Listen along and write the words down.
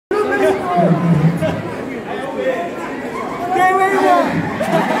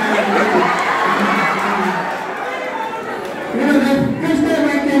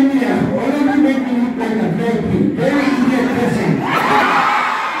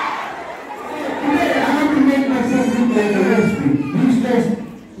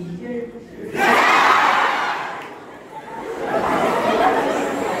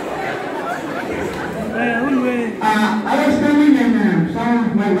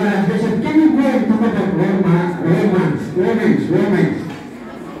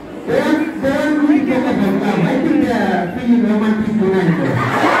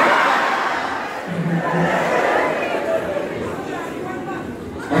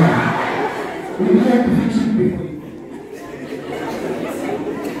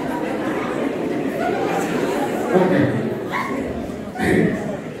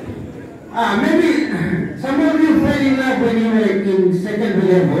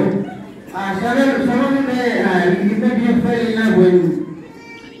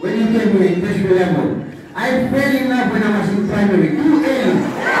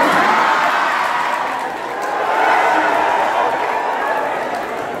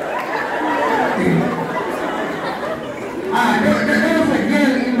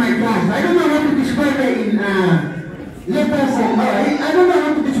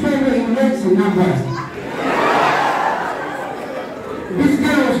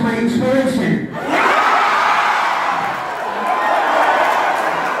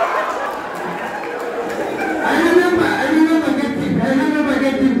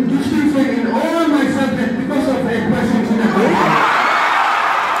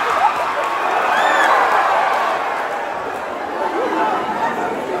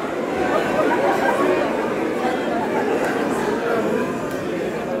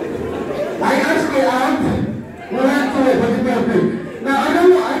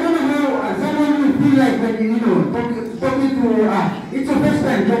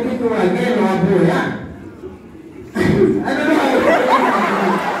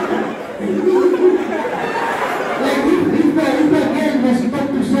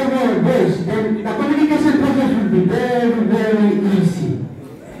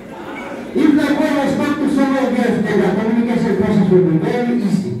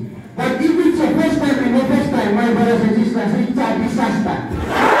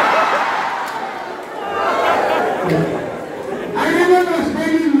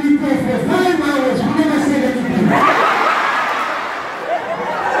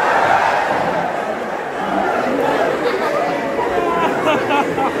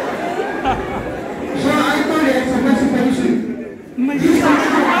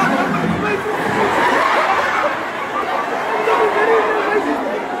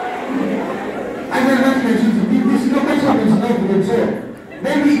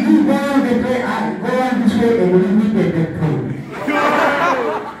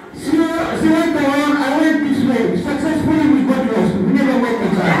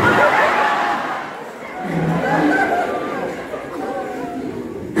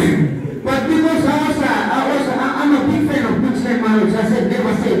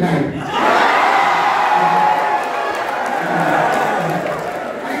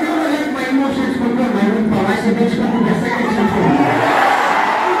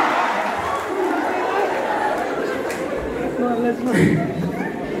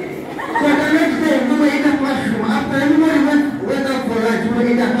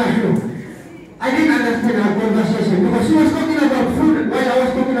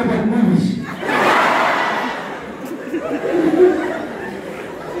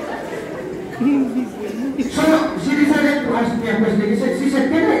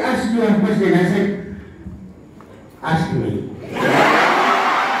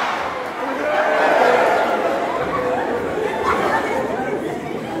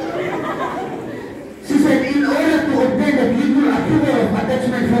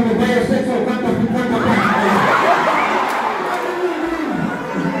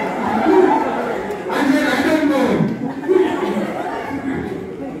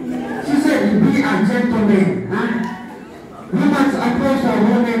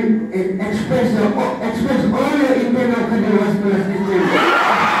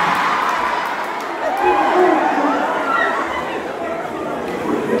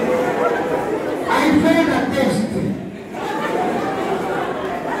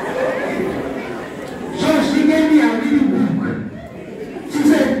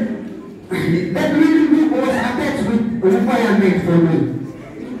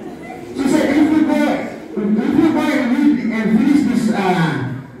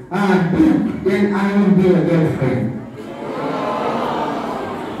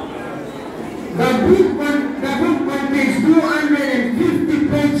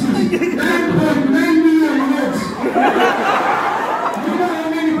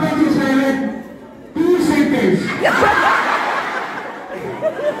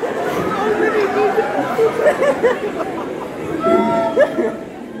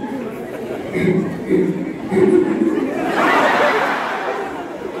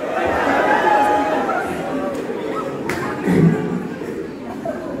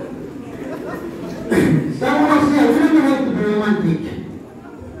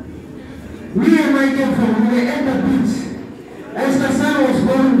Me and my girlfriend, we were at the beach. As the sun was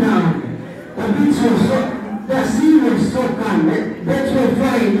going down, the beach was the sea was so calm. That's why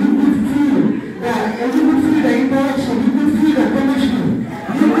fine. You could feel the interaction, you could feel the connection,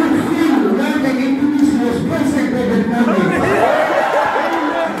 you could feel love and intimacy was present at that moment.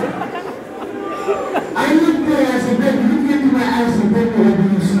 I looked there as a baby, look into my eyes and tell me, what do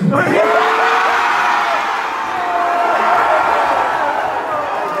you see?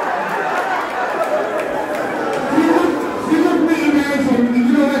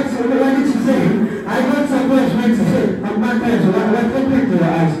 Mathias, what happened to your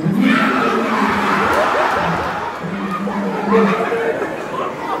eyes?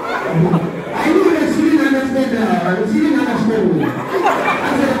 I knew that she didn't understand me. I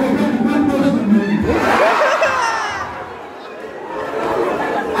said, one person to me.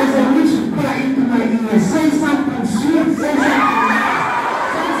 I said, reach far into my ear, say something sweet, say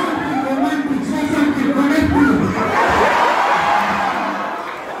something romantic, say something connected.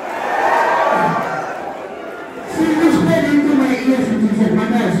 Into my ears and he said,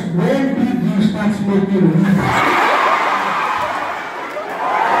 Mathias, when did you start smoking weed?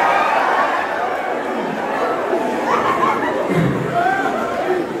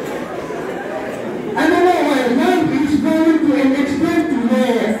 I don't know why love is going to an extent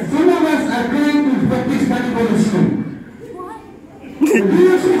where some of us are going to practice cannibalism. Do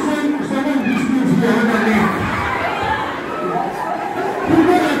you see someone distance here on the neck?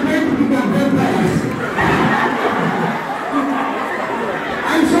 People are trying to become vampires.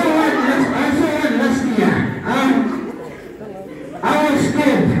 I saw one last year. I was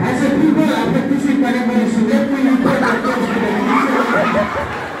scared. I said, people are practicing cannibalism. Let me report that close to the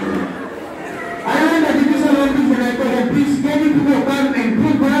I learned that it is a lot and I told them, please, can you people come and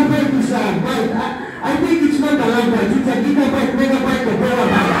put whatever it is a bite? I think it's not a love bite, it's a gigabyte